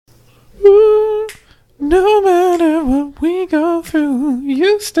No matter what we go through,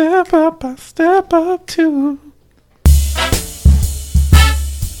 you step up, I step up too.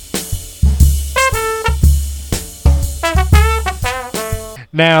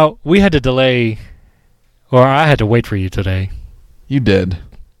 Now, we had to delay, or I had to wait for you today. You did.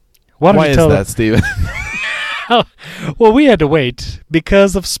 Why is that, Steven? Well, we had to wait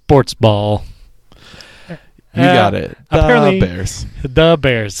because of sports ball. You got it. Apparently, Bears. The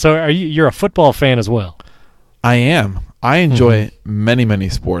Bears. So you're a football fan as well? I am. I enjoy many, many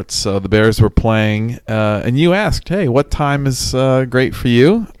sports. So the Bears were playing, and you asked, hey, what time is great for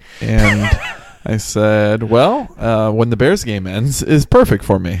you? And I said, well, when the Bears game ends is perfect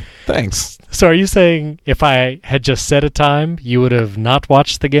for me. Thanks. So are you saying if I had just set a time, you would have not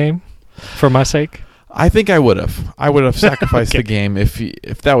watched the game for my sake? I think I would have. I would have sacrificed the game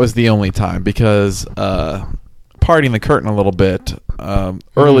if that was the only time, because parting the curtain a little bit,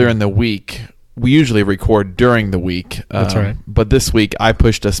 earlier in the week, we usually record during the week. That's right. But this week I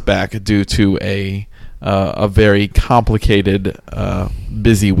pushed us back due to a very complicated,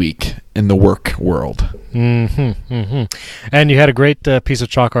 busy week in the work world. And you had a great piece of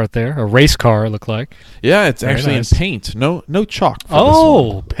chalk art there, a race car, it looked like. Yeah, it's Very actually nice. in paint. No chalk. For this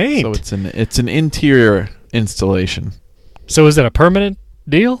one. Paint. So it's an interior installation. So is it a permanent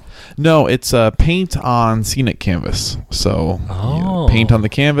deal? No, it's paint on scenic canvas. So paint on the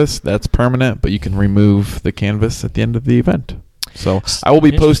canvas, that's permanent, but you can remove the canvas at the end of the event. So I will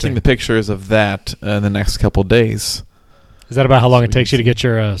be posting the pictures of that in the next couple days. Is that about how long it takes you to get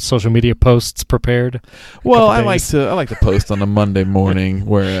your social media posts prepared? Well, I like to post on a Monday morning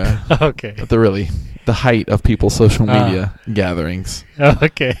where okay. the height of people's social media gatherings.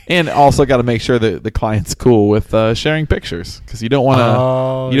 Okay. And also got to make sure that the client's cool with sharing pictures, because you don't want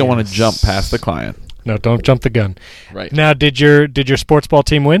to jump past the client. No, don't jump the gun. Right. Now, did your sports ball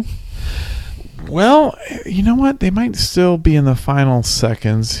team win? Well, you know what? They might still be in the final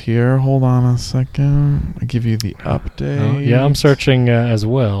seconds here. Hold on a second. I'll give you the update. Oh, yeah, I'm searching as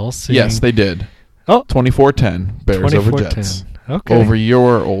well. Yes, they did. Oh, 24-10, Bears over Jets. Okay. Over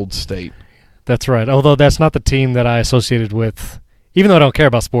your old state. That's right. Although that's not the team that I associated with. Even though I don't care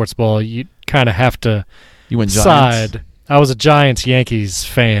about sports ball, you kind of have to side. I was a Giants-Yankees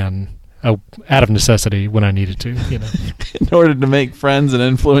fan out of necessity when I needed to. In order to make friends and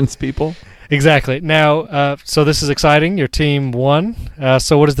influence people? Exactly. Now, so this is exciting. Your team won.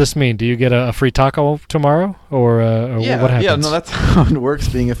 So what does this mean? Do you get a free taco tomorrow, or what happens? Yeah, no, that's how it works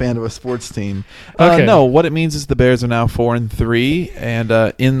being a fan of a sports team. Okay. No, what it means is the Bears are now 4-3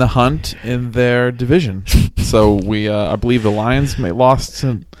 and in the hunt in their division. So I believe the Lions lost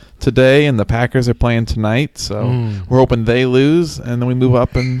today, and the Packers are playing tonight. So we're hoping they lose, and then we move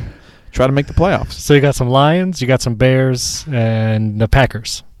up and try to make the playoffs. So you got some Lions, you got some Bears, and the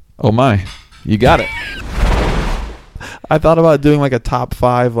Packers. Oh my, you got it. I thought about doing like a top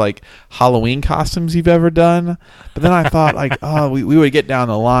 5 like Halloween costumes you've ever done, but then I thought we would get down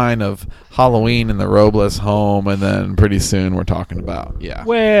the line of Halloween in the Robles home, and then pretty soon we're talking about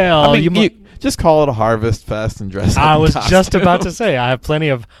Well, you just call it a Harvest Fest and dress up. I was just about to say I have plenty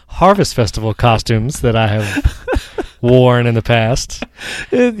of Harvest Festival costumes that I have worn in the past.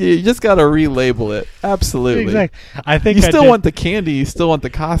 You just got to relabel it. Absolutely. Exactly. I think you still want the candy. You still want the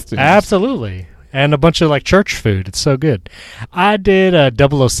costumes. Absolutely. And a bunch of like church food. It's so good. I did a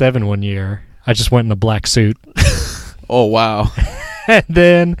 007 one year. I just went in a black suit. Oh, wow. And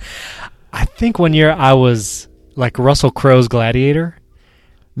then I think one year I was like Russell Crowe's Gladiator.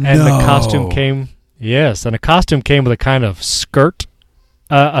 And the costume came, and a costume came with a kind of skirt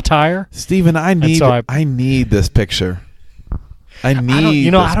attire. Steven, I need this picture. I don't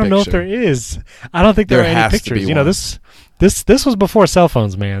know if there is. I don't think there are any pictures. This was before cell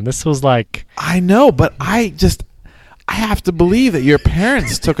phones, man. This was like, I know, but I have to believe that your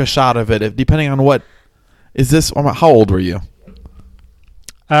parents took a shot of it. Depending on what is this? How old were you?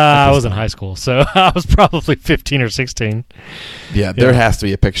 I was in high school, so I was probably 15 or 16. Yeah, there has to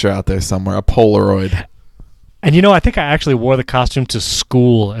be a picture out there somewhere, a Polaroid. And I think I actually wore the costume to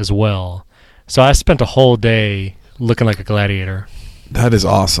school as well. So I spent a whole day looking like a gladiator. That is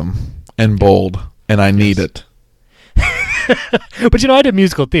awesome and bold, and I need it. But I did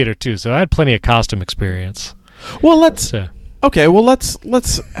musical theater too, so I had plenty of costume experience. Well, let's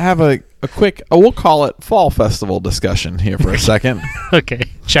have a quick, we'll call it Fall Festival discussion here for a second. Okay,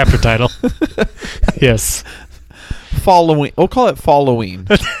 chapter title. Yes. Falloween. We'll call it Falloween.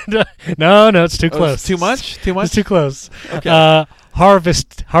 No, it's too close. It's too much? It's too close. Okay.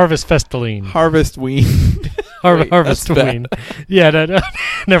 Harvest Festaline. Harvestween. Harvestween. Yeah, no,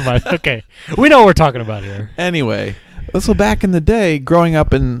 never mind. Okay. We know what we're talking about here. Anyway, so back in the day, growing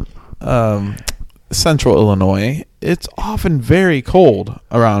up in central Illinois, it's often very cold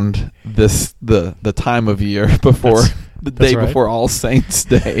around the time of year before the day before All Saints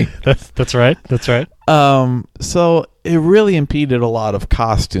Day. That's right. So it really impeded a lot of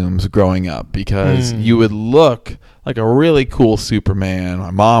costumes growing up because you would look like a really cool Superman.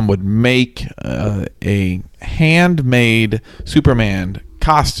 My mom would make a handmade Superman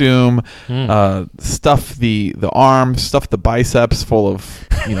costume, stuff the arms, stuff the biceps full of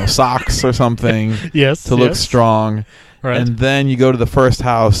socks or something. Yes, to look strong. Right. And then you go to the first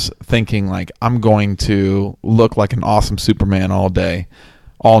house thinking like, I'm going to look like an awesome Superman all day,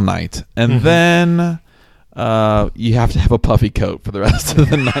 all night, and then you have to have a puffy coat for the rest of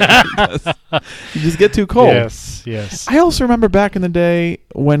the night because you just get too cold. Yes. I also remember back in the day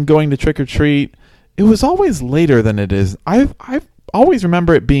when going to trick or treat, it was always later than it is. I've always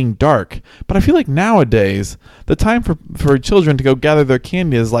remember it being dark, but I feel like nowadays the time for children to go gather their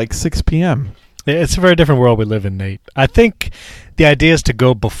candy is like 6 p.m. It's a very different world we live in, Nate. I think the idea is to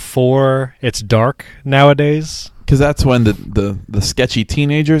go before it's dark nowadays. Because that's when the sketchy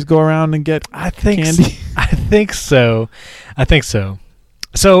teenagers go around and get candy? I think so.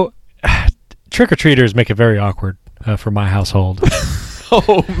 So, trick-or-treaters make it very awkward for my household.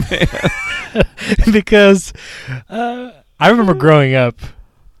 Oh, man. Because I remember growing up,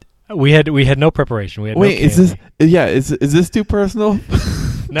 we had no preparation. We had Wait, is this too personal?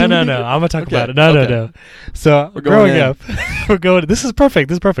 No. I'm gonna talk about it. No. So growing up, This is perfect.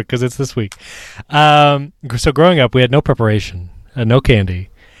 Because it's this week. So growing up, we had no preparation, no candy,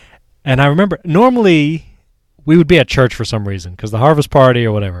 and I remember normally we would be at church for some reason because the harvest party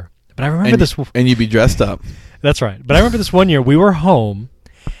or whatever. But I remember this, and you'd be dressed up. That's right. But I remember this one year we were home,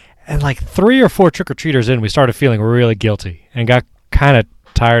 and like 3 or 4 trick-or-treaters in, we started feeling really guilty and got kind of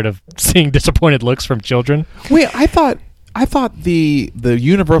tired of seeing disappointed looks from children. Wait, I thought the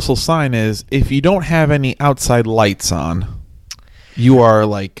universal sign is if you don't have any outside lights on, you are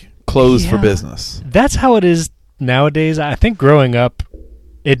like closed for business. That's how it is nowadays. I think growing up,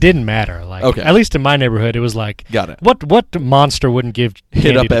 it didn't matter. Like at least in my neighborhood, it was like, got it. What monster wouldn't give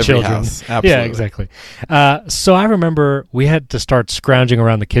candy up to every children? House. Absolutely. Yeah, exactly. So I remember we had to start scrounging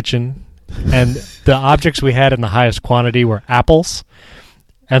around the kitchen, and the objects we had in the highest quantity were apples.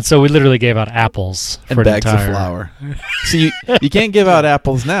 And so we literally gave out apples for bags of flour. So you can't give out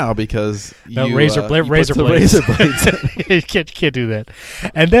apples now because razor blades. You can't do that.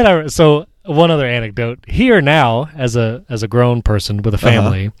 And then so one other anecdote here now as a grown person with a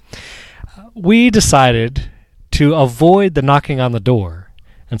family, we decided to avoid the knocking on the door,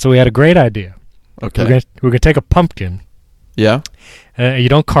 and so we had a great idea. Okay, we're gonna take a pumpkin. Yeah, you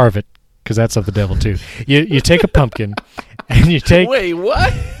don't carve it because that's of the devil too. You take a pumpkin. And you take Wait,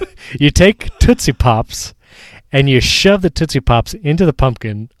 what? You take Tootsie Pops and you shove the Tootsie Pops into the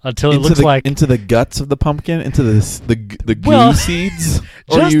pumpkin until it looks like into the guts of the pumpkin, into the goo seeds,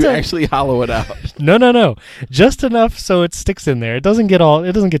 or you actually hollow it out. No, just enough so it sticks in there. It doesn't get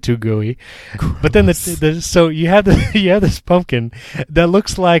too gooey. Gross. But then so you have this pumpkin that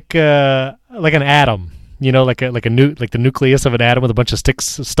looks like an atom. Like the nucleus of an atom with a bunch of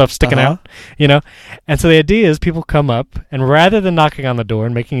stuff sticking out, And so the idea is people come up, and rather than knocking on the door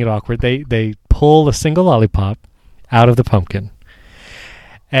and making it awkward, they pull a single lollipop out of the pumpkin.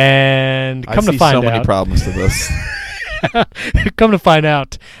 And come to find out, so many problems to this. Come to find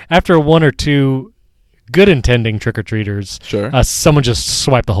out, after 1 or 2 good intending trick-or-treaters, sure, someone just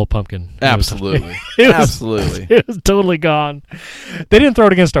swiped the whole pumpkin. Absolutely. Absolutely. It was totally gone. They didn't throw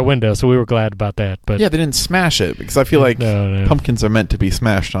it against our window, so we were glad about that. But yeah, they didn't smash it because I feel like no. pumpkins are meant to be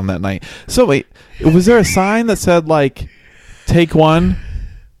smashed on that night. So wait, was there a sign that said like, take one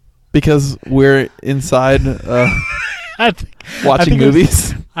because we're inside watching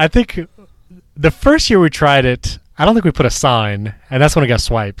movies? I think the first year we tried it, I don't think we put a sign, and that's when it got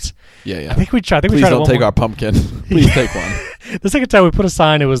swiped. Yeah. I think we tried. Please don't take our pumpkin. Please take one. The second time we put a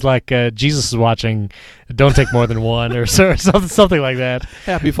sign, it was like Jesus is watching. Don't take more than one, or something like that.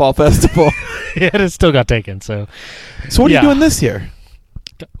 Happy Fall Festival. Yeah, and it still got taken. So what are you doing this year?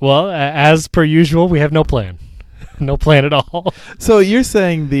 Well, as per usual, we have no plan. No plan at all. So you're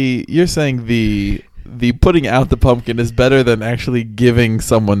saying the putting out the pumpkin is better than actually giving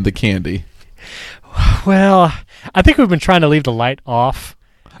someone the candy? Well, I think we've been trying to leave the light off,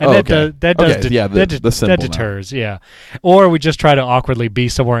 and that deters. Yeah, or we just try to awkwardly be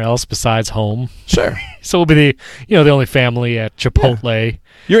somewhere else besides home. Sure. So we'll be the only family at Chipotle. Yeah.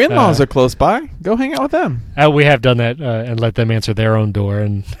 Your in-laws are close by. Go hang out with them. We have done that and let them answer their own door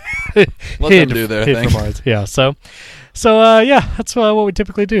and let them do their thing. From ours. Yeah. So that's what we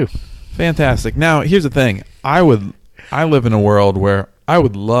typically do. Fantastic. Now here's the thing. I live in a world where I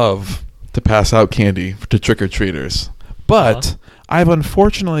would love to pass out candy to trick-or-treaters. But I've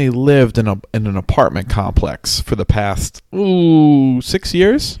unfortunately lived in an apartment complex for the past 6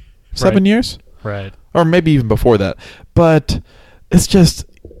 years, 7 years, right, or maybe even before that. But it's just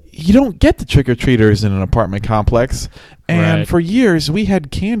you don't get the trick-or-treaters in an apartment complex, and for years we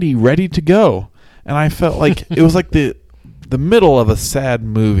had candy ready to go, and I felt like it was like the middle of a sad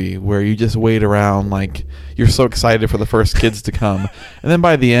movie where you just wait around like you're so excited for the first kids to come, and then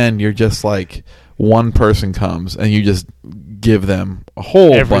by the end you're just like one person comes and you just give them a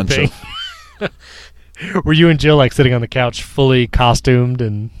whole bunch of. Were you and Jill like sitting on the couch fully costumed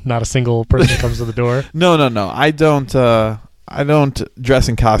and not a single person comes to the door? No. I don't dress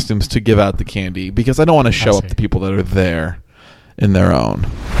in costumes to give out the candy because I don't want to show up the people that are there in their own.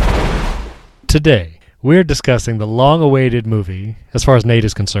 Today, we're discussing the long-awaited movie, as far as Nate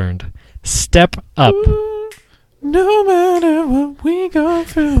is concerned, Step Up. No matter what we go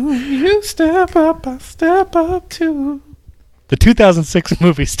through, you step up, I step up too. The 2006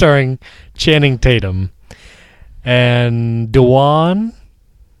 movie starring Channing Tatum and Dewan.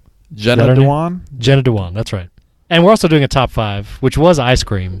 Jenna Dewan? Jenna Dewan, that's right. And we're also doing a top 5, which was ice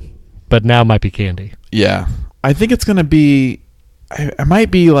cream, but now might be candy. Yeah. I think it's going to be... I might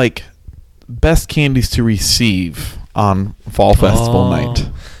be like best candies to receive on Fall Festival night.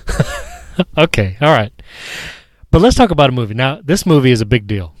 Okay, all right. But let's talk about a movie. Now, this movie is a big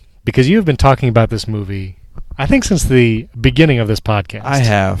deal because you've been talking about this movie, I think, since the beginning of this podcast. I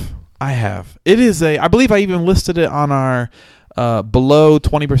have. It is I believe I even listed it on our below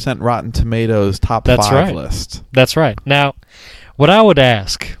 20% Rotten Tomatoes top 5 list. That's right. Now, what I would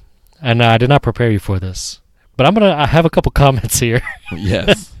ask, and I did not prepare you for this, but I have a couple comments here.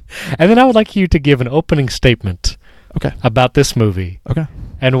 Yes. And then I would like you to give an opening statement about this movie. Okay.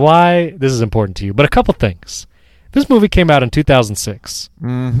 And why this is important to you. But a couple things. This movie came out in 2006.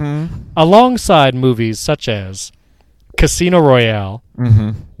 Mm-hmm. Alongside movies such as Casino Royale,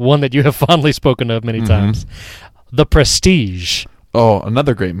 one that you have fondly spoken of many times, The Prestige. Oh,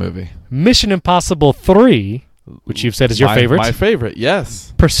 another great movie. Mission Impossible 3, which you've said is your favorite. My favorite,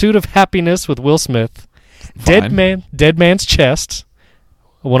 yes. Pursuit of Happiness with Will Smith. Dead Man's Chest,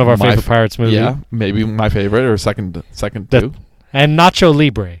 one of our favorite Pirates movies. Yeah, maybe my favorite or second too. And Nacho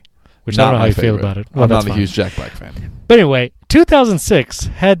Libre, which I don't know how you feel about it. Well, I'm not a huge Jack Black fan. But anyway, 2006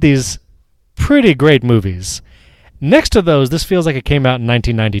 had these pretty great movies. Next to those, this feels like it came out in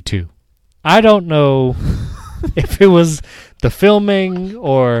 1992. I don't know if it was the filming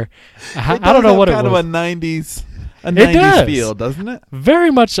or I don't know what it was. Kind of a 90s feel, doesn't it?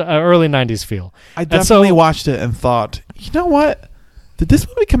 Very much an early 90s feel. I definitely watched it and thought, you know what? Did this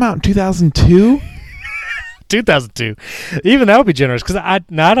movie come out in 2002? 2002. Even that would be generous because I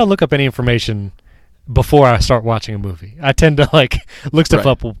don't look up any information before I start watching a movie. I tend to look stuff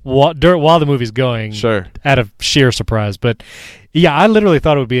up while the movie's going, out of sheer surprise. But yeah, I literally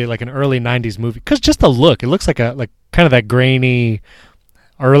thought it would be like an early 90s movie because just the look, it looks like kind of that grainy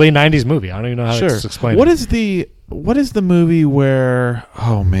early 90s movie. I don't even know how to explain it. What is the movie where...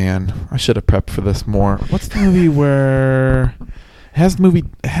 Oh, man. I should have prepped for this more. What's the movie where... It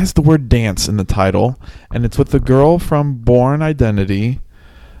has the word dance in the title, and it's with the girl from Bourne Identity,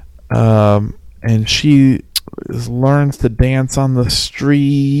 and she learns to dance on the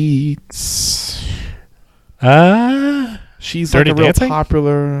streets. She's Dirty like a real Dancing?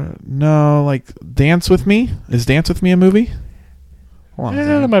 popular... No, like Dance With Me? Is Dance With Me a movie? Hold on,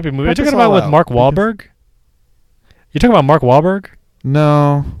 that might be a movie. Are you talking about with Mark Wahlberg? You talking about Mark Wahlberg?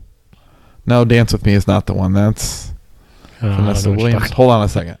 No, Dance With Me is not the one. That's Vanessa Williams. Hold on a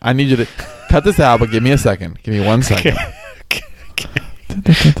second. I need you to cut this out, but give me a second. Give me 1 second.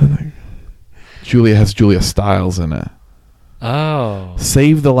 Okay. Julia has Julia Stiles in it. Oh.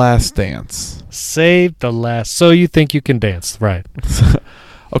 Save the Last Dance. Save the Last. So you think you can dance, right?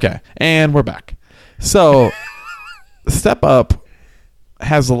 Okay, and we're back. So, Step Up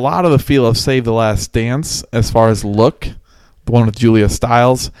has a lot of the feel of Save the Last Dance as far as look, the one with Julia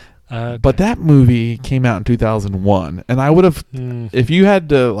Stiles. But that movie came out in 2001, and I would have, if you had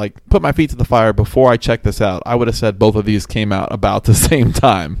to put my feet to the fire before I checked this out, I would have said both of these came out about the same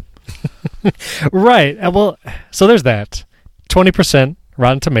time. Right. Well, so there's that. 20%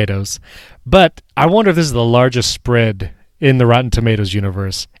 Rotten Tomatoes. But I wonder if this is the largest spread in the Rotten Tomatoes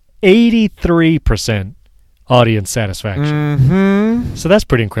universe. 83% audience satisfaction. Mm-hmm. So that's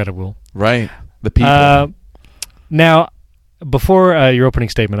pretty incredible. Right. The people. Now, before your opening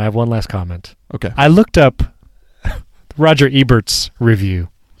statement, I have one last comment. Okay. I looked up Roger Ebert's review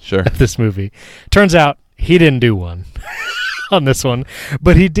of this movie. Turns out he didn't do one on this one,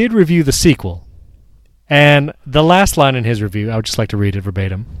 but he did review the sequel. And the last line in his review, I would just like to read it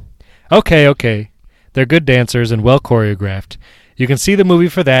verbatim. Okay. They're good dancers and well choreographed. You can see the movie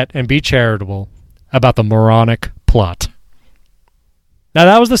for that and be charitable about the moronic plot. Now,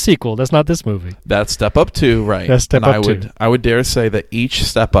 that was the sequel. That's not this movie. That's Step Up 2, right. That's Step Up 2. I would dare say that each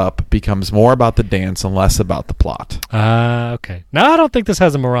Step Up becomes more about the dance and less about the plot. Okay. Now, I don't think this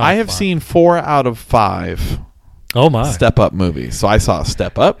has a moronic I have plot. seen 4 out of 5 Step Up movies. So I saw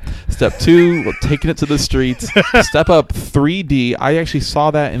Step Up, Step 2, Taking It to the Streets, Step Up 3D. I actually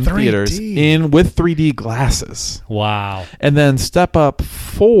saw that in 3D. theaters with 3D glasses. Wow. And then Step Up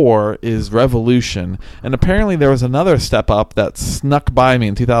 4 is Revolution. And apparently there was another Step Up that snuck by me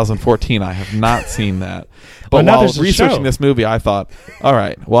in 2014. I have not seen that. But now while there's a researching show. this movie, I thought, all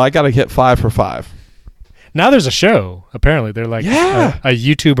right, well, I got to hit 5 for 5. Now there's a show. Apparently, they're like a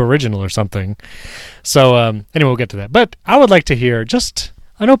YouTube original or something. So anyway, we'll get to that. But I would like to hear just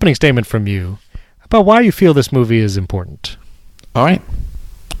an opening statement from you about why you feel this movie is important. All right.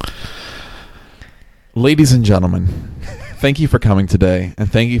 Ladies and gentlemen, thank you for coming today,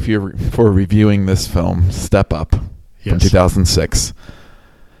 and thank you for reviewing this film, Step Up, from 2006.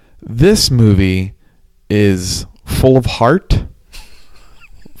 This movie is full of heart,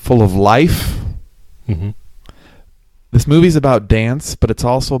 full of life. Mm-hmm. This movie's about dance, but it's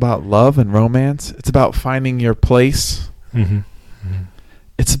also about love and romance. It's about finding your place. Mm-hmm. Mm-hmm.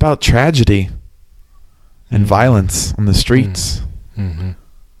 It's about tragedy and violence on the streets. Mm-hmm.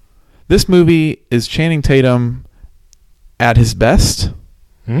 This movie is Channing Tatum at his best,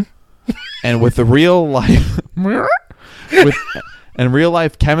 and with the real life real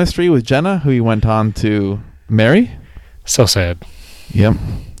life chemistry with Jenna, who he went on to marry. So sad. Yep,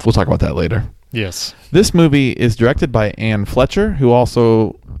 we'll talk about that later. Yes. This movie is directed by Anne Fletcher, who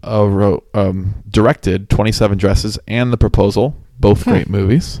also directed 27 Dresses and The Proposal, both great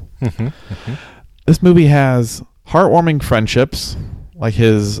movies. Mm-hmm. Mm-hmm. This movie has heartwarming friendships, like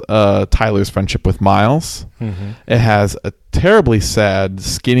his Tyler's friendship with Miles. Mm-hmm. It has a terribly sad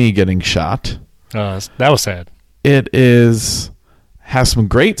Skinny getting shot. That was sad. It has some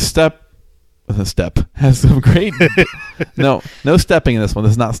great has some great no stepping in this one.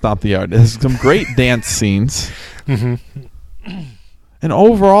 This is not Stomp the Yard. It has some great dance scenes. Mm-hmm. And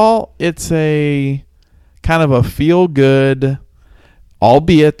overall, it's a kind of a feel good,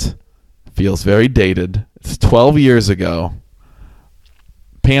 albeit feels very dated. It's 12 years ago.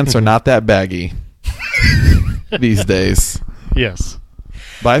 Pants are not that baggy these days. Yes.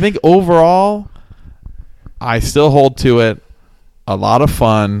 But I think overall, I still hold to it. A lot of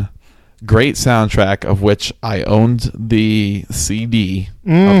fun. Great soundtrack, of which I owned the CD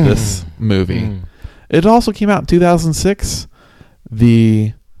of this movie. It also came out in 2006,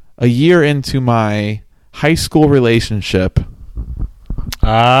 a year into my high school relationship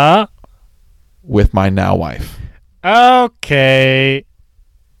with my now wife. Okay.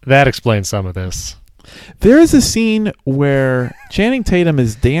 That explains some of this. There is a scene where Channing Tatum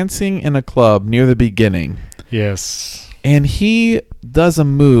is dancing in a club near the beginning. Yes. And he does a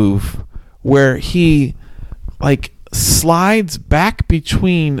move where he slides back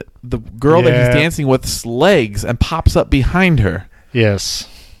between the girl that he's dancing with's legs and pops up behind her. Yes.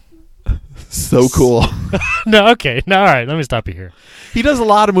 So cool. No, okay. No, all right. Let me stop you here. He does a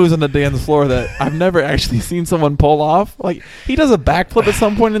lot of moves on the dance floor that I've never actually seen someone pull off. Like, he does a backflip at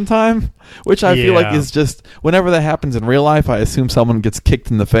some point in time, which I feel like is just, whenever that happens in real life, I assume someone gets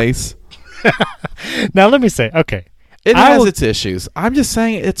kicked in the face. Now, let me say, okay. It has its issues. I'm just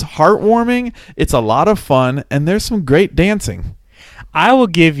saying it's heartwarming, it's a lot of fun, and there's some great dancing. I will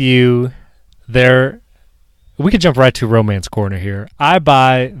give you we could jump right to romance corner here. I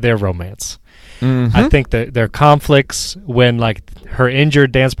buy their romance. Mm-hmm. I think that their conflicts when her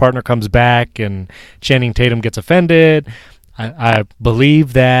injured dance partner comes back and Channing Tatum gets offended. I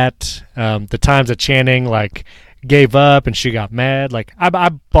believe that the times that Channing gave up and she got mad. I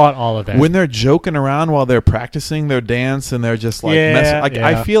bought all of that. When they're joking around while they're practicing their dance and they're just messing.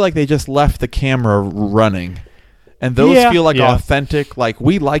 I feel like they just left the camera running. And those feel authentic,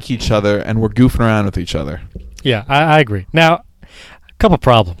 we like each other and we're goofing around with each other. Yeah, I agree. Now, a couple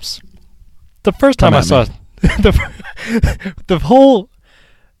problems. The first time I saw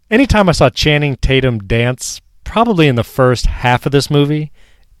anytime I saw Channing Tatum dance, probably in the first half of this movie,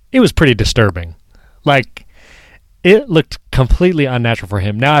 it was pretty disturbing. It looked completely unnatural for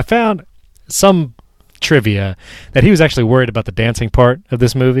him. Now, I found some trivia that he was actually worried about the dancing part of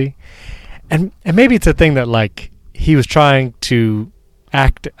this movie. And maybe it's a thing that, he was trying to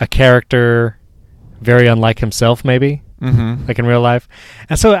act a character very unlike himself, maybe, in real life.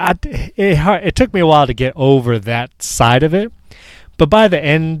 And so it took me a while to get over that side of it. But by the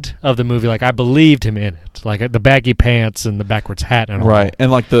end of the movie, I believed him in it. The baggy pants and the backwards hat and all. Right.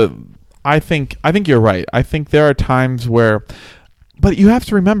 And, I think you're right. I think there are times where, but you have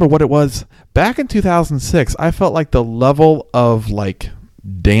to remember what it was back in 2006. I felt like the level of like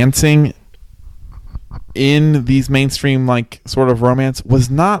dancing in these mainstream like sort of romance was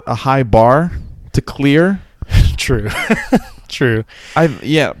not a high bar to clear. True. True.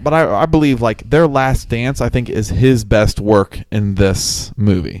 But I believe like their last dance I think is his best work in this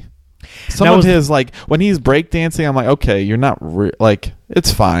movie. Some of his like when he's breakdancing, I'm like, okay, you're not like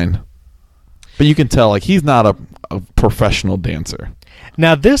it's fine, but you can tell like he's not a professional dancer.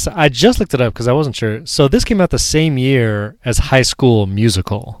 Now this I just looked it up because I wasn't sure. So this came out the same year as High School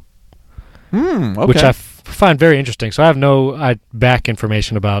Musical, okay. which I find very interesting. So I have no back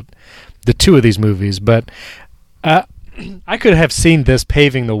information about the two of these movies, but I could have seen this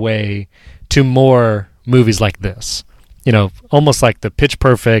paving the way to more movies like this. You know, almost like the Pitch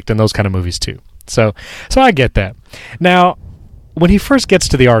Perfect and those kind of movies too. So I get that. Now, when he first gets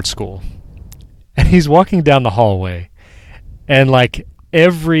to the art school and he's walking down the hallway and like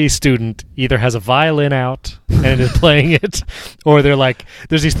every student either has a violin out and is playing it, or they're like,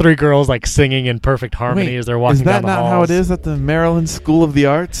 there's these three girls like singing in perfect harmony as they're walking down the halls. Is that not how it is at the Maryland School of the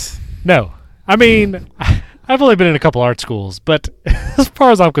Arts? No. I mean, I've only been in a couple art schools, but as far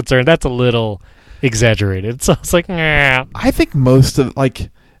as I'm concerned, that's a little exaggerated. So it's like, nah. I think most of I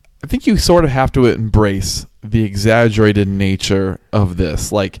think you sort of have to embrace the exaggerated nature of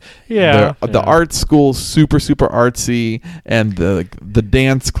this. Like, the art school super artsy, and the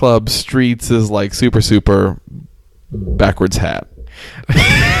dance club streets is like super backwards hat.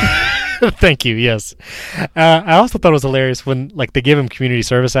 Thank you. Yes, I also thought it was hilarious when like they give him community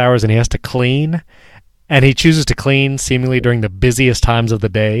service hours and he has to clean, and he chooses to clean seemingly during the busiest times of the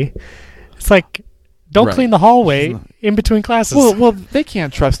day. It's like, don't clean the hallway in between classes. Well, they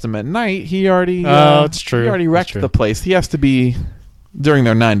can't trust him at night. He already it's true. He already wrecked the place. He has to be during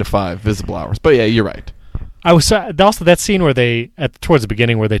their 9 to 5 visible hours. But yeah, you're right. I was also that scene where they towards the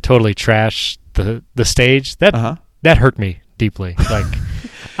beginning where they totally trash the stage. That hurt me deeply. Like,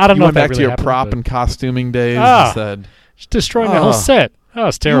 I don't know. Went if back that to really your prop and costuming days and said, just destroying the whole set. Oh,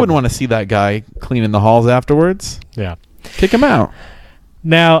 it's terrible. You wouldn't want to see that guy cleaning the halls afterwards. Yeah, kick him out.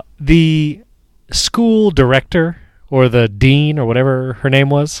 Now the school director or the dean or whatever her name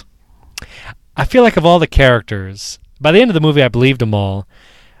was, I feel like of all the characters, by the end of the movie I believed them all.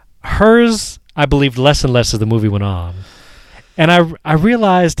 Hers I believed less and less as the movie went on, and I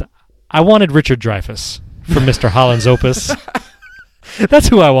realized I wanted Richard Dreyfuss from Mr. Holland's Opus. That's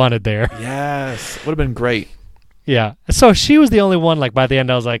who I wanted there. Yes, would have been great. Yeah, so she was the only one. Like by the end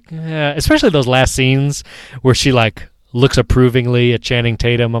I was like, especially those last scenes where she like looks approvingly at Channing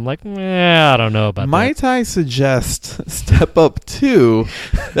Tatum. I'm like, I don't know about that. Might I suggest Step Up 2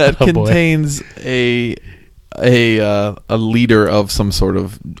 that contains a leader of some sort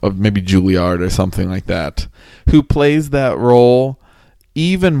of maybe Juilliard or something like that, who plays that role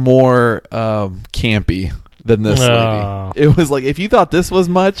even more campy than this lady. It was like, if you thought this was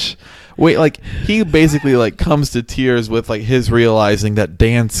much, wait, like he basically like comes to tears with like his realizing that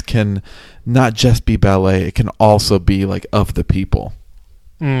dance can not just be ballet, it can also be like of the people,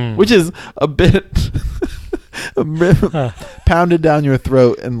 which is a bit pounded down your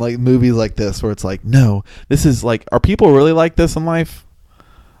throat in like movies like this, where it's like, no, this is like, are people really like this in life?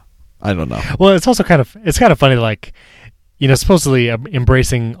 I don't know. Well, it's also kind of funny, like, you know, supposedly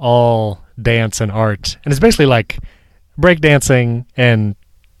embracing all dance and art, and it's basically like breakdancing and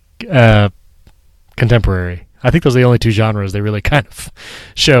contemporary. I think those are the only two genres they really kind of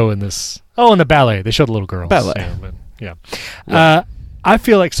show in this. Oh, and the ballet. They showed the little girls. Ballet. Yeah. I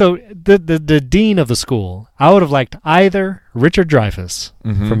feel like, so the dean of the school, I would have liked either Richard Dreyfuss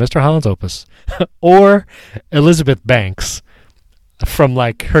from Mr. Holland's Opus or Elizabeth Banks from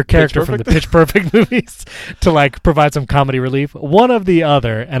like her character from the Pitch Perfect movies to like provide some comedy relief. One of the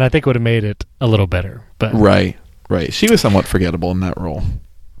other, and I think would have made it a little better. But Right. She was somewhat forgettable in that role.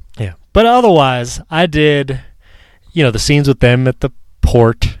 Yeah. But otherwise, I did, you know, the scenes with them at the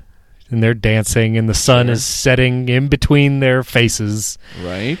port and they're dancing and the sun is setting in between their faces.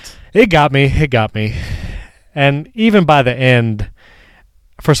 Right. It got me. And even by the end,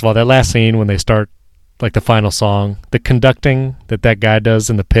 first of all, that last scene when they start like the final song, the conducting that guy does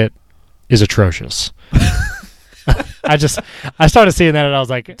in the pit is atrocious. I started seeing that and I was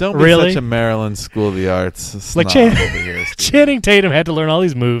like, don't be really? such a Maryland School of the Arts. Like Channing Tatum had to learn all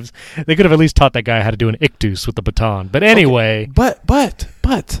these moves. They could have at least taught that guy how to do an ictus with the baton. But anyway. Okay.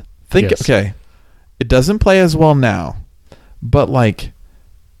 But think, okay, it doesn't play as well now, but like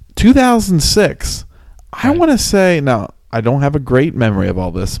 2006, right. I want to say, now I don't have a great memory of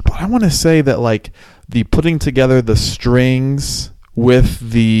all this, but I want to say that like the putting together the strings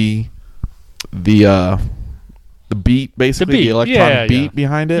with the the beat, basically the electronic beat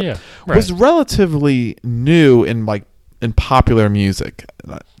behind it, was relatively new in popular music,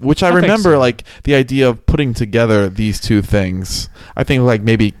 which I remember so. The idea of putting together these two things. I think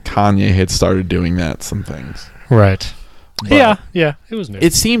maybe Kanye had started doing that, some things. Right. But yeah, it was new.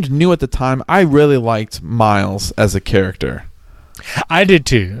 It seemed new at the time. I really liked Miles as a character. I did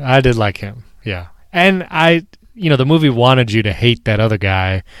too. I did like him. Yeah. And the movie wanted you to hate that other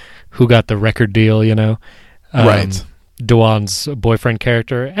guy who got the record deal, right. Dewan's boyfriend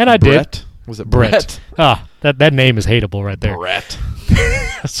character. And I Brett? did. Was it Brett? Ah, that name is hateable right there. Brett.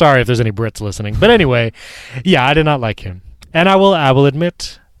 Sorry if there's any Brits listening. But anyway, yeah, I did not like him. And I will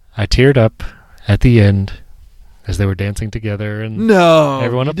admit, I teared up at the end as they were dancing together and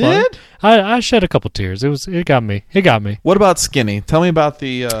everyone applauded. Did? I shed a couple tears. It got me. What about Skinny? Tell me about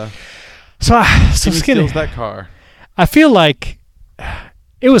the So Skinny steals that car. I feel like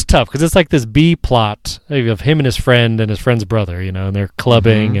it was tough because it's this B plot of him and his friend's brother, and they're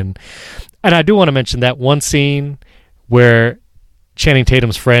clubbing and I do want to mention that one scene where Channing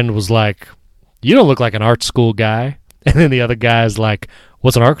Tatum's friend was like, "You don't look like an art school guy," and then the other guy's like,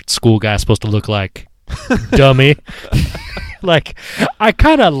 "What's an art school guy supposed to look like, dummy?" I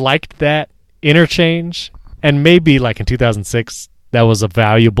kind of liked that interchange, and maybe in 2006 that was a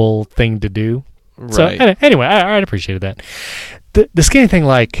valuable thing to do. Right. So anyway, I appreciated that. The Skinny thing,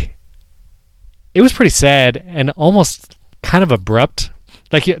 it was pretty sad and almost kind of abrupt.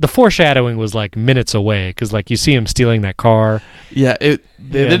 The foreshadowing was minutes away because you see him stealing that car. Yeah, they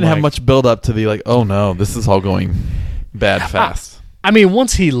didn't have much build up to the oh no, this is all going bad fast. I mean,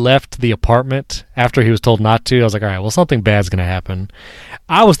 once he left the apartment after he was told not to, I was like, all right, well, something bad's going to happen.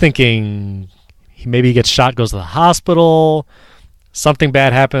 I was thinking maybe he gets shot, goes to the hospital, something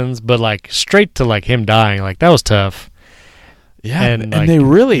bad happens, but straight to him dying, that was tough. Yeah, and they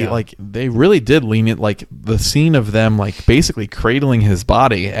really they really did lean it. The scene of them basically cradling his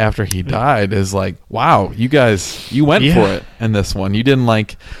body after he died is wow, you guys, you went for it in this one. You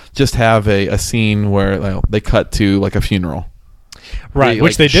didn't just have a scene where they cut to a funeral. Right,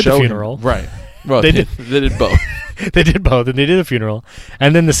 which they did the funeral. Right. Well, they did both. They did both, and they did the funeral.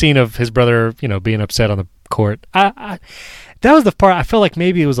 And then the scene of his brother, being upset on the court. That was the part I felt like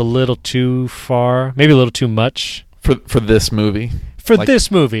maybe it was a little too far, maybe a little too much. For this movie?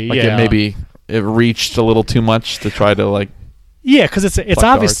 This movie, yeah. Maybe it reached a little too much to try to, Yeah, because it's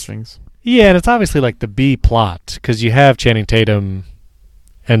obvious. Yeah, and it's obviously, the B plot, because you have Channing Tatum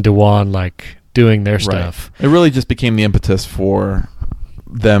and Dewan, doing their stuff. It really just became the impetus for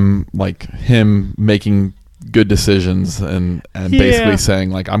them, him making good decisions and basically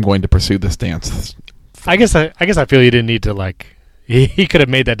saying, I'm going to pursue this dance. I guess I feel you didn't need to, he could have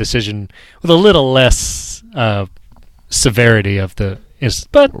made that decision with a little less severity of the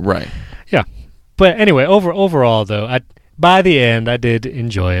but right. Yeah. But anyway, overall though, by the end I did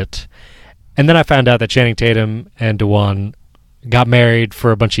enjoy it. And then I found out that Channing Tatum and Dewan got married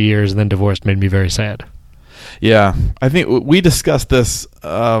for a bunch of years and then divorced. Made me very sad. Yeah. I think we discussed this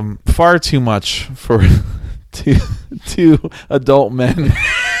far too much for two adult men.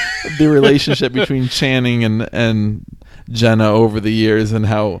 The relationship between Channing and Jenna over the years, and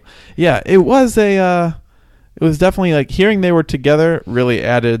how it was definitely hearing they were together really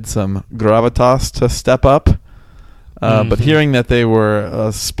added some gravitas to Step Up, but hearing that they were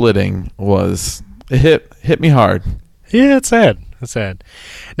splitting hit me hard. Yeah, it's sad.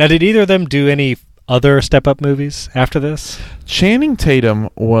 Now, did either of them do any other Step Up movies after this? Channing Tatum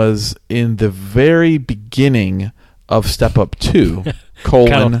was in the very beginning of Step Up 2 :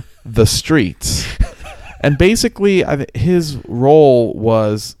 The Streets. And basically, his role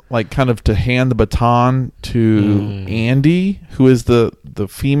was kind of to hand the baton to Andy, who is the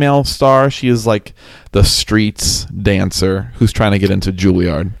female star. She is the streets dancer who's trying to get into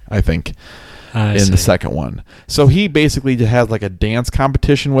Juilliard, I think, in the second one. So he basically has a dance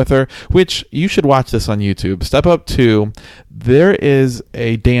competition with her, which you should watch this on YouTube. Step Up 2, there is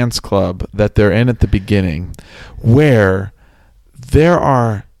a dance club that they're in at the beginning where there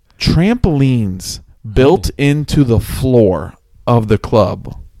are trampolines built into the floor of the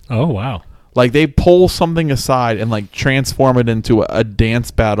club. Oh, wow. They pull something aside and transform it into a dance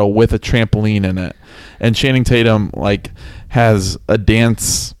battle with a trampoline in it. And Channing Tatum has a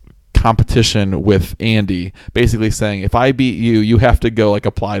dance competition with Andy, basically saying, if I beat you, you have to go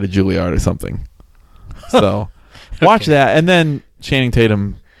apply to Juilliard or something. So watch that, and then Channing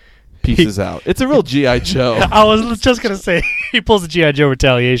Tatum pieces out. It's a real G.I. Joe. I was just going to say, he pulls the G.I. Joe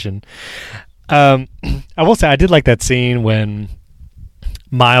retaliation. I will say I did like that scene when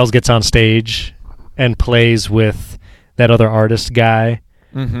Miles gets on stage and plays with that other artist guy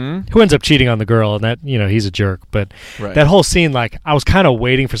who ends up cheating on the girl, and that, he's a jerk. But that whole scene, like, I was kind of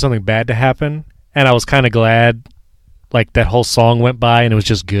waiting for something bad to happen, and I was kind of glad, like, that whole song went by and it was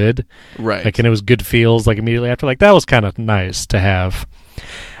just good. Right. Like, and it was good feels, like, immediately after. Like, that was kind of nice to have.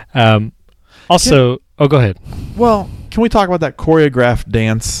 Also, go ahead. Well, can we talk about that choreographed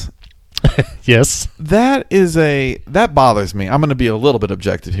dance? Yes. That bothers me. I'm going to be a little bit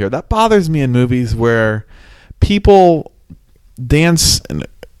objective here. That bothers me in movies where people dance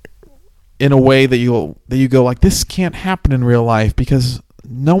in a way that you go like, this can't happen in real life because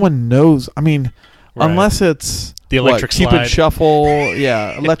no one knows. I mean, unless it's the electric slide. Cupid Shuffle,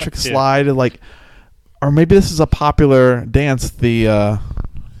 electric slide, like, or maybe this is a popular dance, the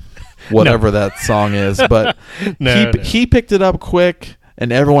whatever that song is, but he picked it up quick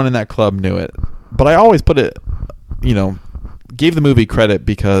and everyone in that club knew it. But I always put it, gave the movie credit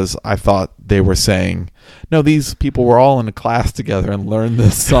because I thought they were saying, no, these people were all in a class together and learned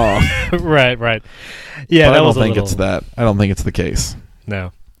this song. Right. Yeah, but I don't think it's that. I don't think it's the case.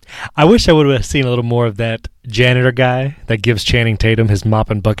 No. I wish I would have seen a little more of that janitor guy that gives Channing Tatum his mop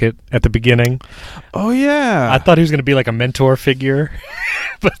and bucket at the beginning. Oh, yeah. I thought he was going to be like a mentor figure,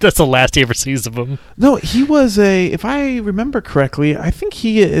 but that's the last he ever sees of him. No, he was if I remember correctly, I think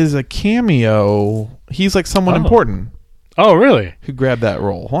he is a cameo. He's like someone important. Oh, really? Who grabbed that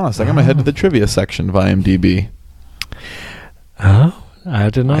role? Hold on a second. I'm going to head to the trivia section of IMDb. Oh, I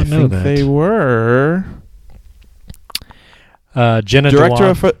did not know that. I think they were... Jenna director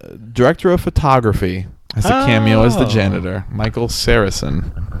of photography has a cameo as the janitor, Michael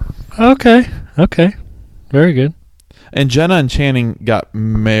Saracen. Okay, very good. And Jenna and Channing got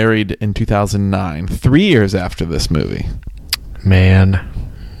married in 2009, 3 years after this movie. Man,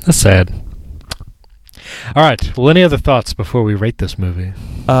 that's sad. All right, well, any other thoughts before we rate this movie?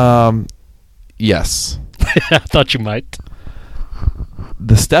 Yes. I thought you might.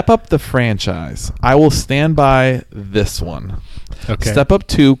 The Step Up the franchise. I will stand by this one. Okay. Step Up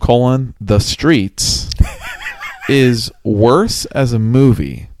 2, The Streets is worse as a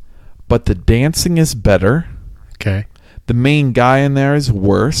movie, but the dancing is better. Okay. The main guy in there is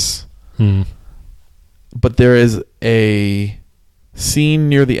worse. But there is a scene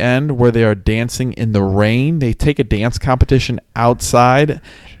near the end where they are dancing in the rain. They take a dance competition outside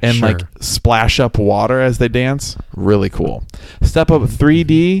and like splash up water as they dance. Really cool. Step Up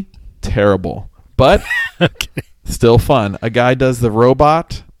 3D, terrible, but still fun. A guy does the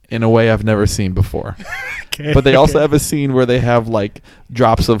robot in a way I've never seen before. But they also have a scene where they have like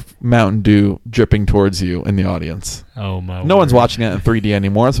drops of Mountain Dew dripping towards you in the audience. Oh my! No one's watching that in 3D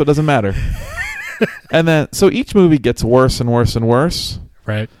anymore, so it doesn't matter. And then, so each movie gets worse and worse and worse.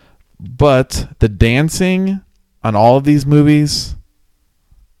 Right. But the dancing on all of these movies,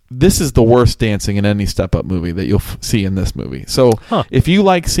 this is the worst dancing in any Step Up movie that you'll see in this movie. So if you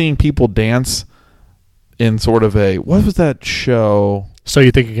like seeing people dance in sort of what was that show? So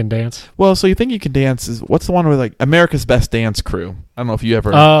You Think You Can Dance? Well, So You Think You Can Dance is, what's the one where like America's Best Dance Crew? I don't know if you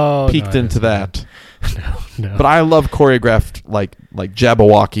ever peeked into that. No. But I love choreographed like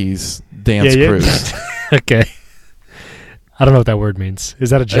Jabberwockies dance crews. Okay. I don't know what that word means. Is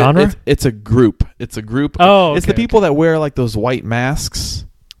that a genre? It's a group. It's a group. Oh, okay. It's the people that wear like those white masks.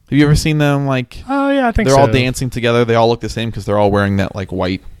 Have you ever seen them? Like, oh yeah, I think they're all dancing together. They all look the same because they're all wearing that like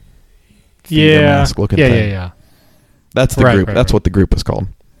white mask looking thing. Yeah. That's the group. That's what the group is called.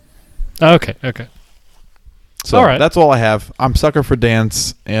 Okay. So all right. That's all I have. I'm sucker for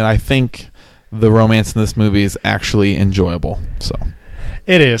dance, and I think the romance in this movie is actually enjoyable. So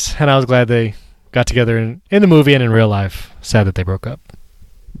it is, and I was glad they got together in the movie and in real life. Sad that they broke up.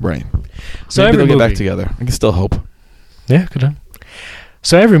 Right. So maybe they'll get back together. I can still hope. Yeah, good on.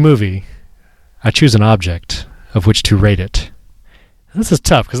 So every movie, I choose an object of which to rate it. And this is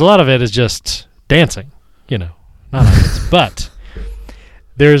tough because a lot of it is just dancing, not obvious. But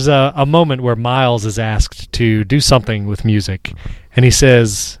there's a moment where Miles is asked to do something with music, and he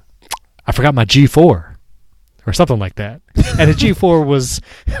says, I forgot my G4, or something like that. And his G4 was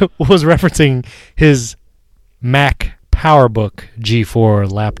referencing his Mac PowerBook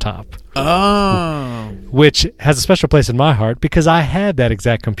G4 laptop. Oh. Which has a special place in my heart because I had that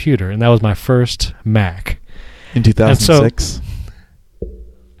exact computer, and that was my first Mac. In 2006?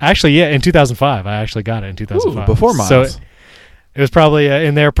 Actually, yeah, in 2005. I actually got it in 2005. Ooh, before Miles. So it was probably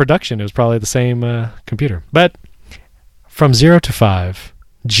in their production. It was probably the same computer. But from 0 to 5,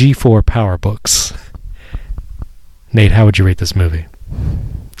 G4 PowerBooks. Nate, how would you rate this movie?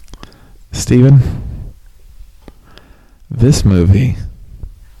 Steven, this movie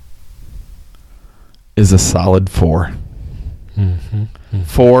is a solid 4.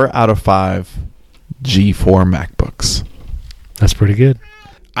 4 out of 5 G4 MacBooks. That's pretty good.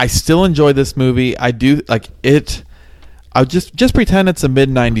 I still enjoy this movie. I do like it. I just pretend it's a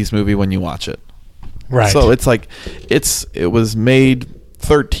mid-90s movie when you watch it. Right. So it's like it was made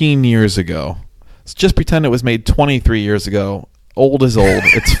 13 years ago. So just pretend it was made 23 years ago. Old is old.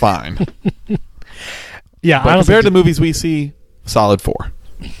 It's fine. Yeah, but compared to the movies we see, solid 4.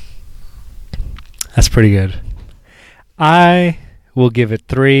 That's pretty good. I will give it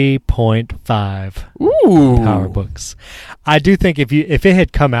 3.5. Ooh. Power Books. I do think if it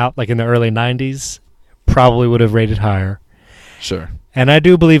had come out like in the early 90s, probably would have rated higher. Sure. And I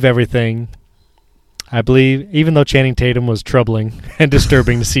do believe everything. I believe, even though Channing Tatum was troubling and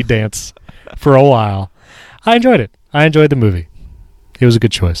disturbing to see dance for a while, I enjoyed it. I enjoyed the movie. It was a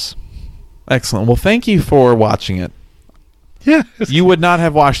good choice. Excellent. Well, thank you for watching it. Yeah. You would not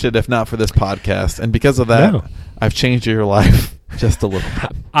have watched it if not for this podcast. And because of that, No. I've changed your life just a little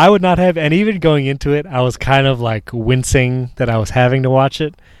bit. I would not have, and even going into it, I was kind of like wincing that I was having to watch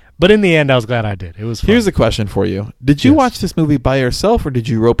it. But in the end, I was glad I did. It was fun. Here's a question for you. Did you watch this movie by yourself, or did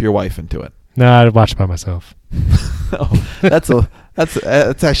you rope your wife into it? No, I watched it by myself. Oh, that's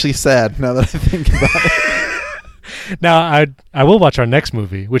actually sad now that I think about it. Now, I will watch our next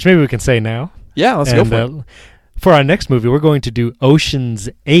movie, which maybe we can say now. Yeah, let's go for it. For our next movie, we're going to do Ocean's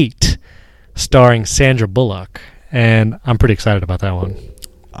 8, starring Sandra Bullock, and I'm pretty excited about that one.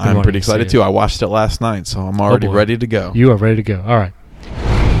 I'm pretty excited too. I watched it last night, so I'm already ready to go. You are ready to go. All right.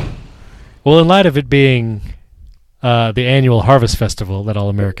 Well, in light of it being the annual Harvest Festival that all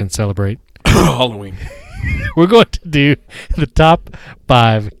Americans celebrate, Halloween, we're going to do the top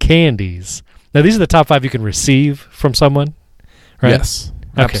 5 candies. Now, these are the top 5 you can receive from someone, right? Yes,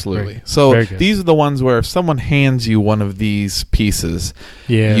 okay, absolutely. So these are the ones where if someone hands you one of these pieces,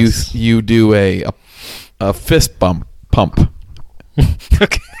 you do a fist pump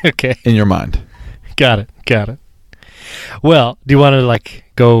okay. in your mind. Got it. Well, do you want to like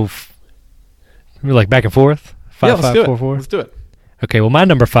go like back and forth? 5, let's do it. 4, 4? Let's do it. Okay, well, my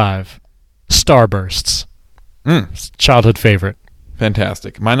number 5, Starbursts. Childhood favorite.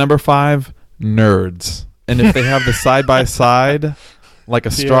 Fantastic. My number 5, Nerds. And if they have the side-by-side, like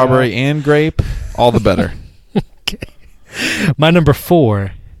a strawberry and grape, all the better. Okay. My number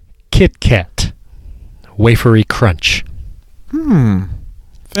 4, Kit Kat. Wafery Crunch.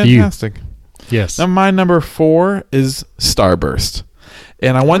 Fantastic. Yes. Now, my number 4 is Starburst.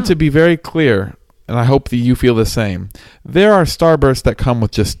 And I want to be very clear, and I hope that you feel the same. There are Starbursts that come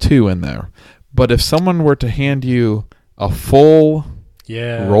with just 2 in there. But if someone were to hand you a full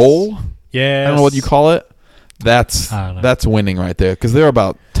roll, I don't know what you call it, that's winning right there. Because there are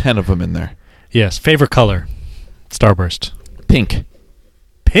about 10 of them in there. Yes. Favorite color? Starburst. Pink.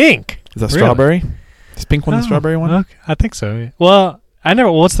 Is that strawberry? Is pink one the strawberry one? Okay. I think so. Well,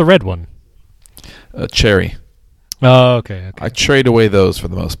 what's the red one? Cherry. Oh, okay. I trade away those for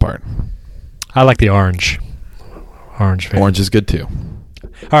the most part. I like the orange. Orange is good too.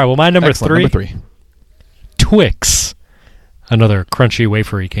 All right, well, my number 3. Number 3. Twix. Another crunchy,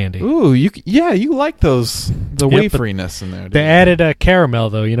 wafery candy. Ooh, you like those, the waferiness in there. They added caramel,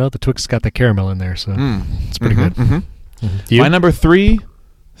 though. You know, the Twix got the caramel in there, so it's pretty good. Mm-hmm. My number 3,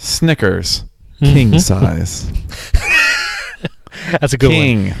 Snickers. King size. That's a good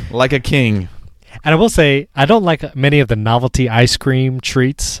one. Like a king. And I will say, I don't like many of the novelty ice cream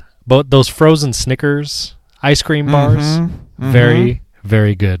treats, but those frozen Snickers ice cream bars, very,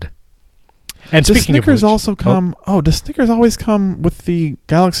 very good. And does speaking Snickers of which, also come? Does Snickers always come with the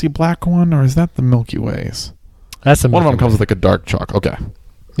Galaxy Black one, or is that the Milky Ways? That's the one Milky of them comes Way. with like a dark chocolate. Okay.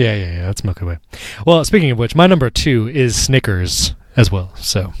 Yeah. That's Milky Way. Well, speaking of which, my number 2 is Snickers as well.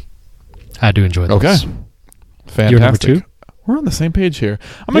 So I do enjoy those. Okay. Fantastic. Your number 2? We're on the same page here.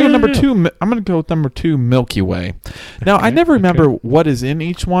 I'm gonna go number 2. I'm gonna go with number 2, Milky Way. Now I never remember what is in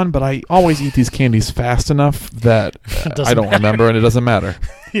each one, but I always eat these candies fast enough that I don't remember, and it doesn't matter.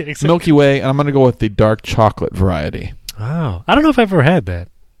 Yeah, exactly. Milky Way, and I'm gonna go with the dark chocolate variety. Wow, I don't know if I've ever had that.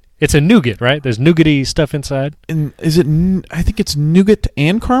 It's a nougat, right? There's nougaty stuff inside. And is it? I think it's nougat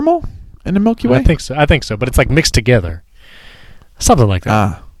and caramel in the Milky Way. I think so, but it's like mixed together, something like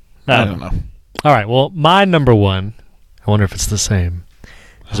that. I don't know. All right, well, my number 1. I wonder if it's the same.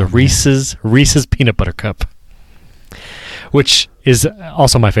 There's a Reese's Peanut Butter Cup, which is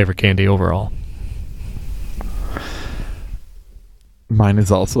also my favorite candy overall. Mine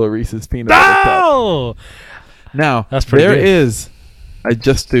is also a Reese's Peanut Butter Cup. Now, that's pretty there good. is,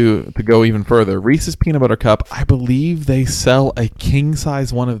 just to go even further, Reese's Peanut Butter Cup, I believe they sell a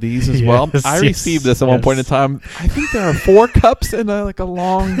king-size one of these as well. I received this at one point in time. I think there are 4 cups in a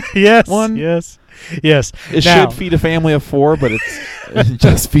long one. Yes. It should feed a family of 4, but it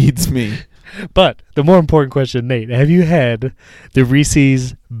just feeds me. But the more important question, Nate, have you had the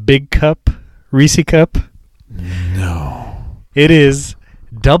Reese's Big Cup, Reese Cup? No. It is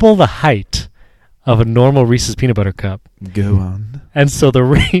double the height of a normal Reese's peanut butter cup. Go on. And so the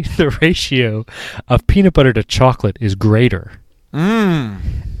the ratio of peanut butter to chocolate is greater.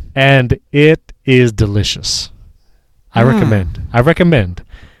 And it is delicious. I recommend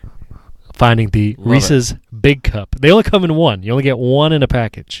finding the Love Reese's Big Cup. They only come in one. You only get one in a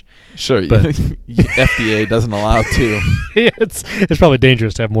package. Sure. But FDA doesn't allow two. It's probably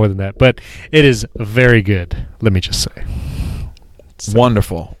dangerous to have more than that, but it is very good. Let me just say. So.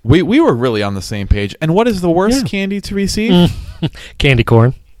 Wonderful. We were really on the same page. And what is the worst candy to receive? Candy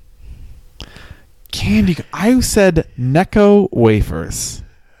corn. I said Necco wafers.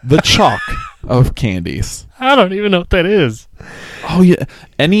 The chalk of candies. I don't even know what that is. Oh, yeah.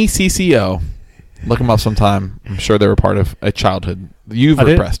 NECCO. Look them up sometime. I'm sure they were part of a childhood. You've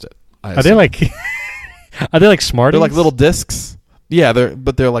repressed it. Are they like Smarties? They're like little discs. Yeah,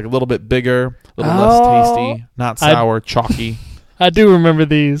 they're like a little bit bigger, a little less tasty, not sour, chalky. I do remember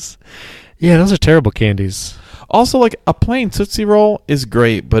these. Yeah, those are terrible candies. Also, like a plain Tootsie Roll is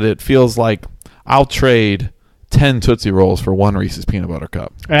great, but it feels like I'll trade 10 Tootsie Rolls for one Reese's Peanut Butter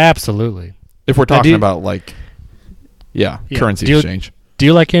Cup. Absolutely. If we're talking about currency exchange. Do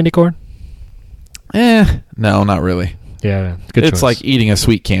you like candy corn? No, not really. Yeah, good choice. It's like eating a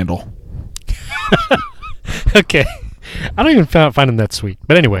sweet candle. Okay. I don't even find them that sweet.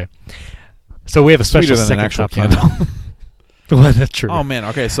 But anyway, so we have a special Sweeter than an actual candle. Well, that's true. Oh, man.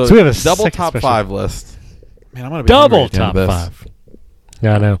 Okay, so we have a double top special 5 list. Man, I'm going to be double top 5.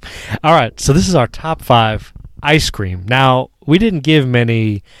 Yeah, I know. All right, so this is our top 5 ice cream. Now, we didn't give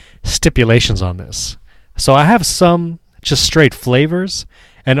many stipulations on this. So I have some just straight flavors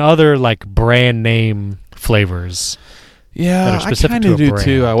and other like brand name flavors. Yeah, I kind of do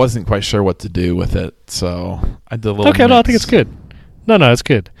too. I wasn't quite sure what to do with it, so I did a little Okay, no, I think it's good. No, it's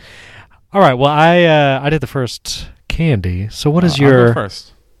good. All right, well, I did the first candy. So what is your... I'll go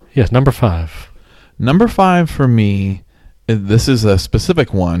first. Yes, number 5. Number 5 for me, this is a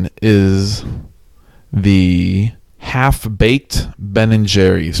specific one, is the half-baked Ben &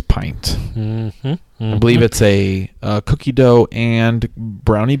 Jerry's pint. I believe it's a cookie dough and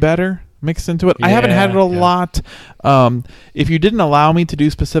brownie batter mixed into it. I haven't had it a lot. If you didn't allow me to do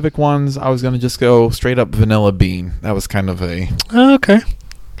specific ones, I was going to just go straight up vanilla bean. That was kind of a... Okay.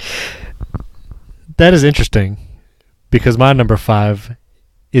 That is interesting because my number 5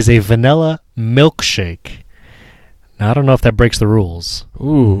 is a vanilla milkshake. Now, I don't know if that breaks the rules.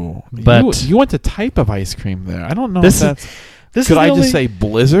 Ooh. But you went to type of ice cream there. I don't know if that's... Could I just say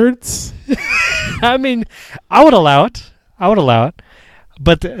blizzards? I mean, I would allow it.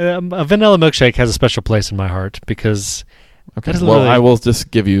 But a vanilla milkshake has a special place in my heart because... Okay, well, I will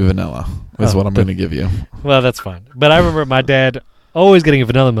just give you vanilla is what I'm going to give you. Well, that's fine. But I remember my dad always getting a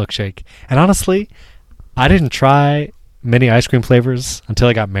vanilla milkshake. And honestly, I didn't try many ice cream flavors until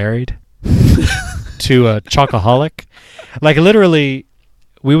I got married to a chocoholic. Like, literally,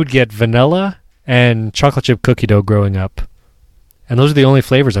 we would get vanilla and chocolate chip cookie dough growing up. And those are the only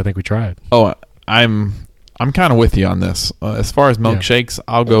flavors I think we tried. Oh, I'm kind of with you on this. As far as milkshakes,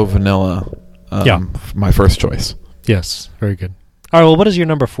 I'll go vanilla. My first choice. Yes, very good. All right, well, what is your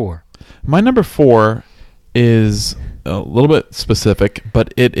number 4? My number 4 is a little bit specific,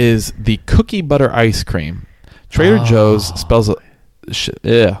 but it is the cookie butter ice cream. Trader Joe's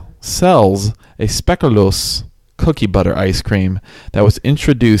sells a speculoos cookie butter ice cream that was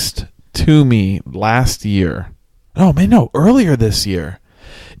introduced to me last year. Oh, man, no, earlier this year.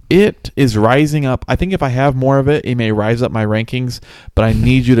 It is rising up. I think if I have more of it, it may rise up my rankings, but I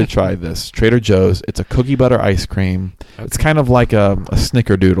need you to try this. Trader Joe's. It's a cookie butter ice cream. Okay. It's kind of like a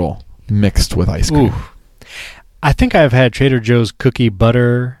snickerdoodle mixed with ice cream. Ooh. I think I've had Trader Joe's cookie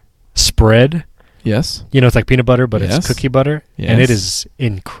butter spread. Yes. You know, it's like peanut butter, but it's cookie butter. Yes. And it is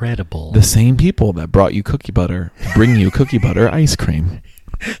incredible. The same people that brought you cookie butter bring you cookie butter ice cream.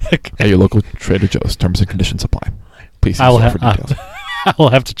 Okay. At your local Trader Joe's. Terms and conditions apply. Please see for details. I will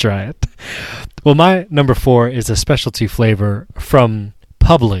have to try it. Well, my number 4 is a specialty flavor from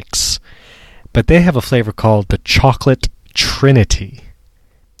Publix, but they have a flavor called the Chocolate Trinity.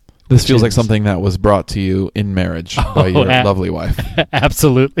 This feels like something that was brought to you in marriage by your lovely wife.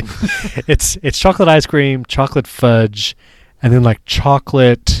 Absolutely. It's chocolate ice cream, chocolate fudge, and then like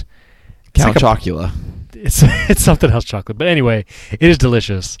chocolate... Count Chocula. It's something else chocolate. But anyway, it is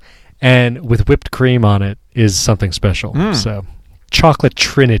delicious. And with whipped cream on it is something special. So... Chocolate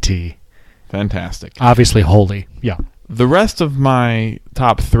Trinity. Fantastic. Obviously holy. Yeah. The rest of my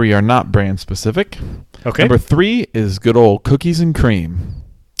top 3 are not brand specific. Okay. Number 3 is good old cookies and cream.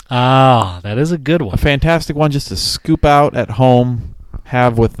 Ah, that is a good one. A fantastic one just to scoop out at home,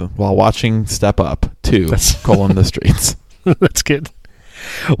 have while watching Step Up 2, The Streets. That's good.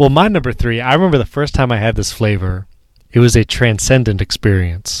 Well, my number 3, I remember the first time I had this flavor, it was a transcendent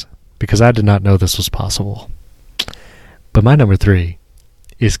experience because I did not know this was possible. But my number 3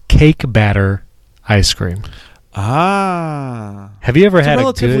 is cake batter ice cream. Ah. Have you ever had a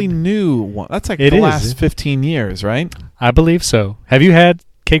relatively new one? That's like the last 15 years, right? I believe so. Have you had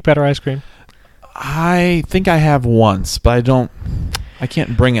cake batter ice cream? I think I have once, but I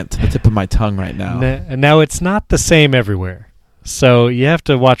can't bring it to the tip of my tongue right now. Now, it's not the same everywhere. So you have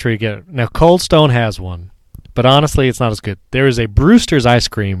to watch where you get it. Now, Cold Stone has one, but honestly, it's not as good. There is a Brewster's ice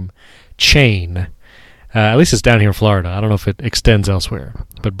cream chain. At least it's down here in Florida. I don't know if it extends elsewhere.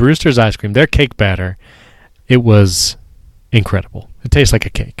 But Brewster's ice cream, their cake batter, it was incredible. It tastes like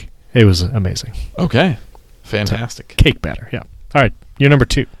a cake. It was amazing. Okay. Fantastic. So, cake batter, yeah. All right, your number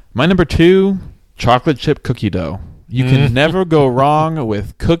 2. My number 2, chocolate chip cookie dough. You can never go wrong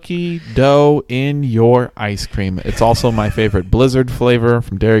with cookie dough in your ice cream. It's also my favorite Blizzard flavor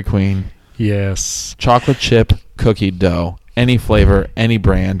from Dairy Queen. Yes. Chocolate chip cookie dough. Any flavor, any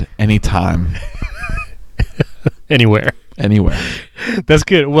brand, anytime. Anywhere. That's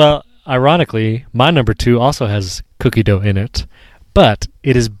good. Well, ironically, my number 2 also has cookie dough in it, but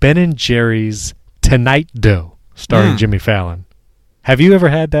it is Ben & Jerry's Tonight Dough, starring Jimmy Fallon. Have you ever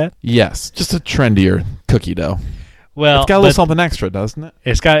had that? Yes. Just a trendier cookie dough. Well, it's got a little something extra, doesn't it?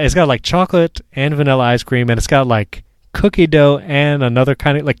 It's got like chocolate and vanilla ice cream, and it's got like cookie dough and another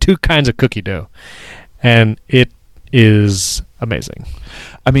kind of like 2 kinds of cookie dough, and it is amazing.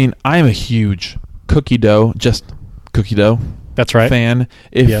 I mean, I am a huge cookie dough. That's right. Fan.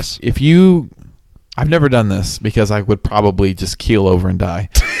 If you, I've never done this because I would probably just keel over and die.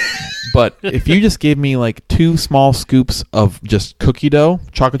 But if you just gave me like 2 small scoops of just cookie dough,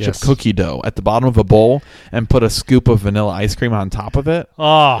 chocolate chip cookie dough at the bottom of a bowl and put a scoop of vanilla ice cream on top of it,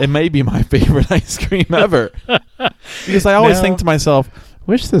 it may be my favorite ice cream ever. Because I always think to myself,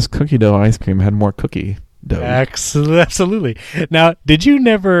 wish this cookie dough ice cream had more cookie dough. Absolutely. Now, did you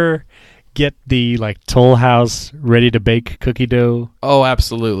never get the like Toll House ready to bake cookie dough? Oh,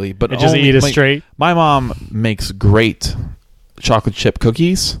 absolutely. But just eat it straight? My mom makes great chocolate chip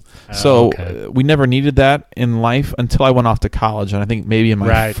cookies. So we never needed that in life until I went off to college, and I think maybe in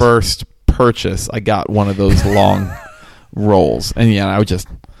my first purchase I got one of those long rolls, and I would just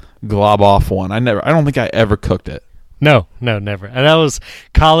glob off one. I don't think I ever cooked it. No, never. And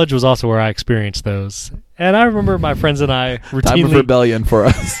college was also where I experienced those. And I remember my friends and I routinely... Time of rebellion for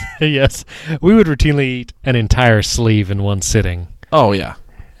us. Yes. We would routinely eat an entire sleeve in one sitting. Oh, yeah.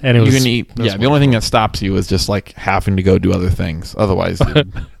 And you can eat. Yeah, the only thing that stops you is just like having to go do other things. Otherwise,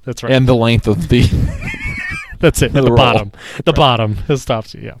 that's right. And the length of the. That's it. The bottom. The bottom. It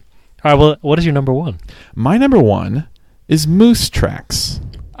stops you. Yeah. All right. Well, what is your number 1? My number 1 is Moose Tracks.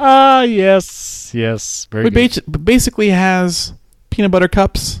 Yes. Very good. Basically has peanut butter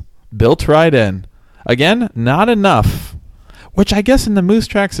cups built right in. Again, not enough. Which I guess in the Moose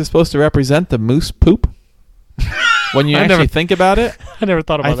Tracks is supposed to represent the moose poop. When you actually think about it. I never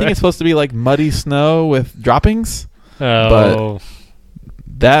thought about that. I think it's supposed to be like muddy snow with droppings. Oh. But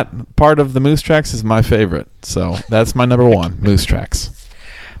that part of the Moose Tracks is my favorite. So that's my number 1, Moose Tracks.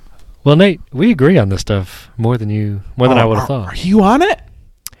 Well, Nate, we agree on this stuff more than I would have thought. Are you on it?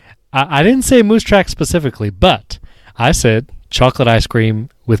 I didn't say Moose Tracks specifically, but I said chocolate ice cream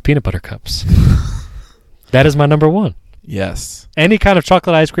with peanut butter cups. That is my number 1. Yes. Any kind of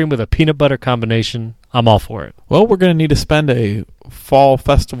chocolate ice cream with a peanut butter combination, I'm all for it. Well, we're going to need to spend a fall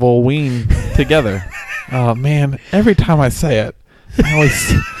festival ween together. Oh, man. Every time I say it, I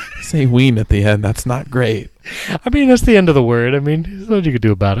always say ween at the end. That's not great. I mean, that's the end of the word. I mean, there's nothing you could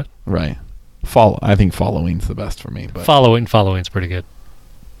do about it. Right. I think Halloween's the best for me. But Halloween's pretty good.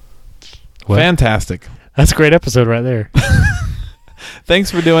 What? Fantastic. That's a great episode right there. Thanks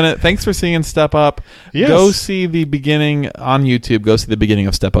for doing it. Thanks for seeing Step Up. Yes. Go see the beginning on YouTube. Go see the beginning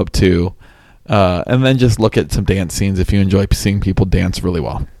of Step Up 2. And then just look at some dance scenes if you enjoy seeing people dance really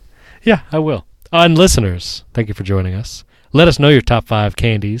well. Yeah, I will. And listeners, thank you for joining us. Let us know your top 5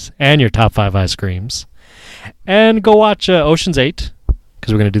 candies and your top 5 ice creams. And go watch Ocean's 8,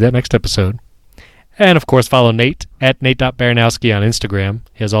 because we're going to do that next episode. And, of course, follow Nate at Nate.Baranowski on Instagram.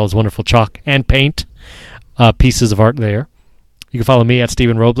 He has all his wonderful chalk and paint pieces of art there. You can follow me at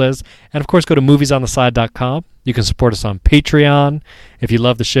Steven Robles. And, of course, go to moviesontheslide.com. You can support us on Patreon if you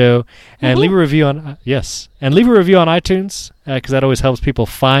love the show. And leave a review on leave a review on iTunes, because that always helps people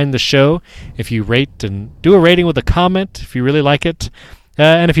find the show. If you rate and do a rating with a comment, if you really like it.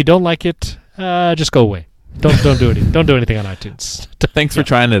 And if you don't like it, just go away. Don't do anything on iTunes. Thanks for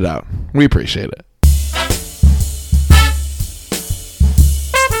trying it out. We appreciate it.